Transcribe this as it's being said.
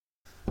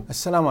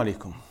Assalamu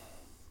alaikum.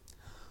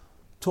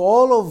 To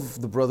all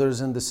of the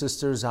brothers and the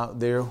sisters out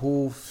there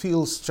who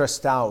feel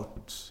stressed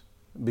out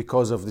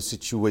because of the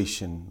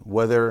situation,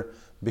 whether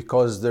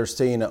because they're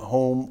staying at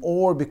home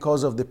or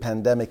because of the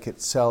pandemic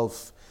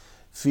itself,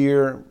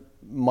 fear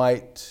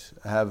might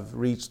have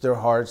reached their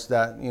hearts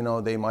that,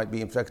 they might be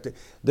infected.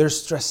 They're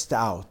stressed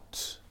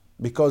out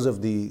because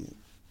of the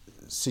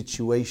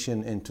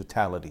situation in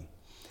totality.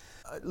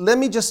 Let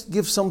me just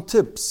give some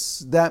tips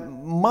that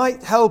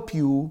might help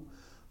you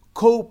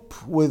cope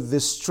with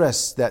the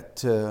stress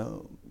that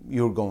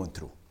you're going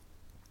through.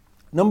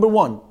 Number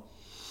one,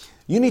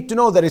 you need to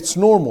know that it's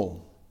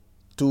normal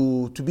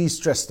to be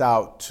stressed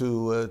out,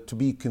 to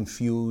be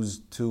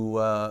confused,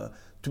 to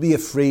be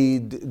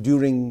afraid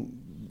during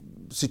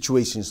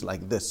situations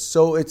like this.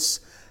 So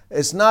it's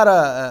not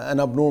an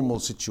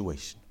abnormal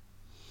situation.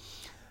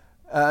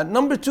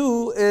 Number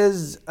two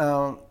is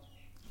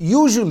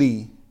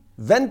usually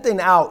venting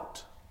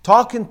out,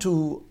 talking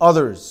to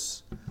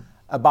others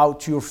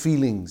about your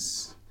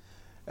feelings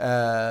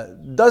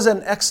does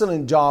an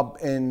excellent job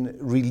in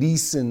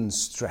releasing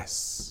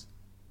stress.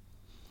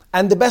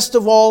 And the best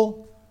of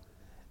all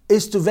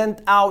is to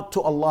vent out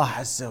to Allah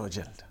Azza wa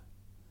Jal.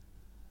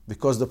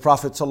 Because the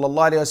Prophet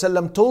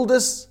ﷺ told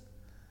us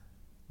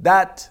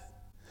that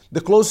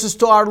the closest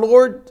to our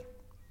Lord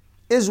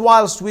is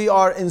whilst we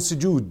are in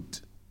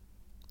sujood.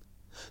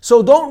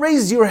 So don't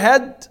raise your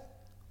head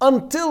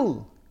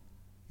until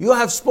you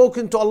have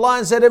spoken to Allah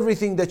and said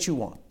everything that you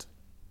want.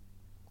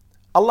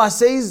 Allah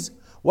says,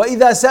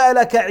 وَإِذَا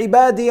سَأَلَكَ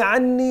عِبَادِي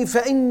عَنِّي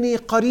فَإِنِّي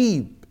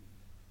قَرِيبٌ.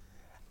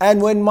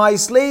 And when my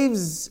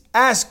slaves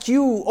ask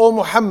you, O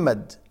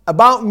Muhammad,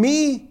 about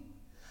me,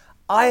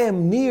 I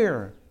am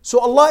near. So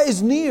Allah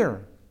is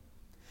near.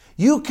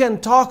 You can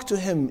talk to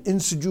Him in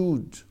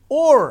sujood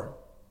or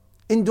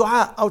in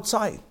dua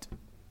outside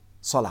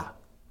salah.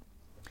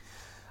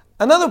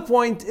 Another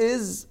point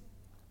is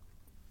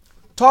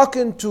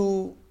talking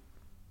to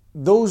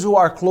those who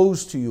are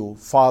close to you,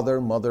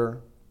 father, mother,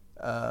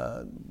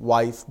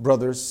 wife,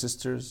 brothers,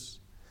 sisters,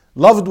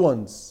 loved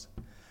ones.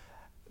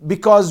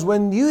 Because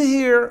when you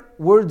hear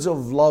words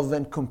of love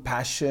and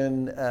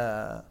compassion,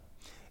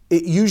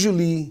 it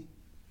usually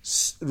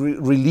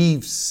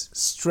relieves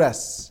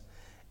stress.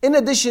 In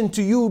addition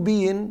to you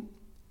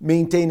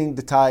maintaining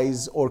the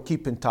ties or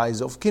keeping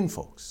ties of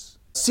kinfolks.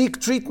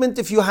 Seek treatment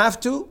if you have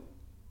to,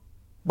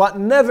 but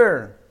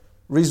never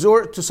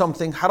resort to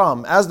something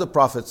haram, as the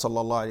Prophet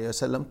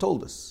ﷺ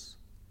told us.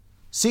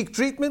 Seek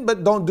treatment,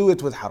 but don't do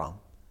it with haram.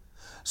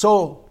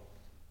 So,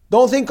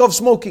 don't think of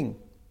smoking.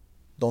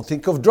 Don't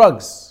think of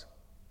drugs.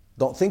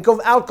 Don't think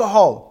of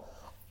alcohol.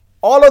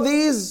 All of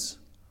these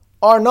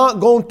are not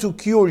going to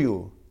cure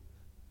you.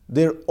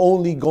 They're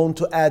only going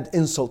to add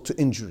insult to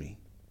injury.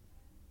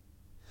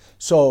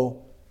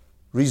 So,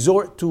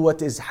 resort to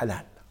what is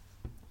halal.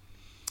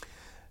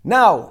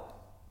 Now,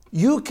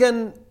 you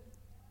can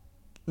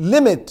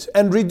limit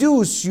and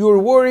reduce your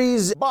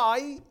worries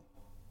by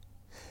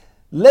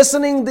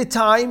lessening the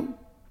time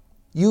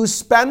you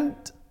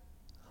spend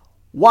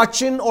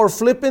watching or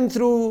flipping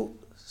through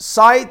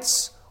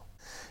sites,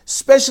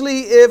 especially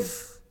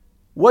if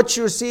what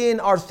you're seeing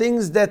are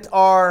things that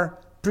are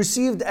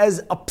perceived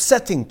as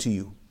upsetting to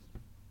you.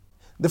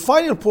 The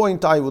final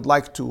point I would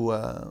like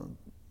to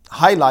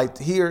highlight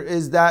here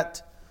is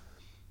that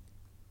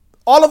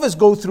all of us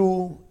go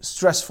through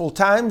stressful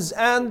times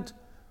and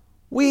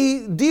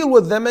we deal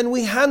with them and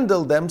we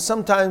handle them.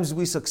 Sometimes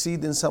we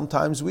succeed and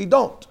sometimes we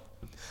don't.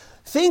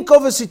 Think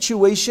of a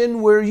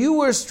situation where you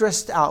were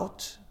stressed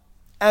out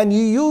and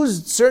you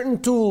used certain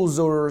tools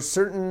or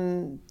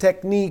certain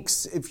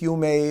techniques, if you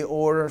may,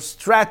 or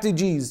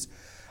strategies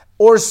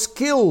or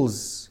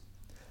skills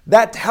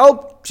that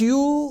helped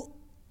you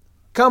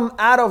come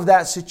out of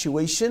that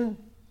situation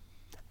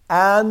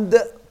and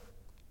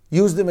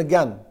use them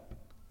again.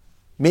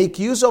 Make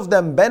use of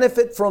them,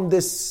 benefit from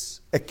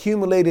this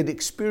accumulated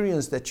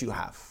experience that you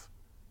have.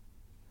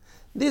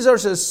 These are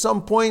just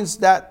some points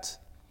that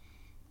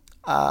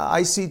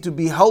I see to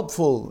be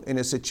helpful in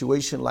a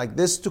situation like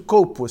this to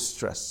cope with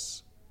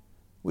stress.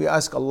 We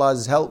ask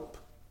Allah's help.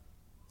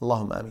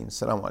 Allahumma ameen.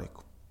 Assalamu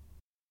alaikum.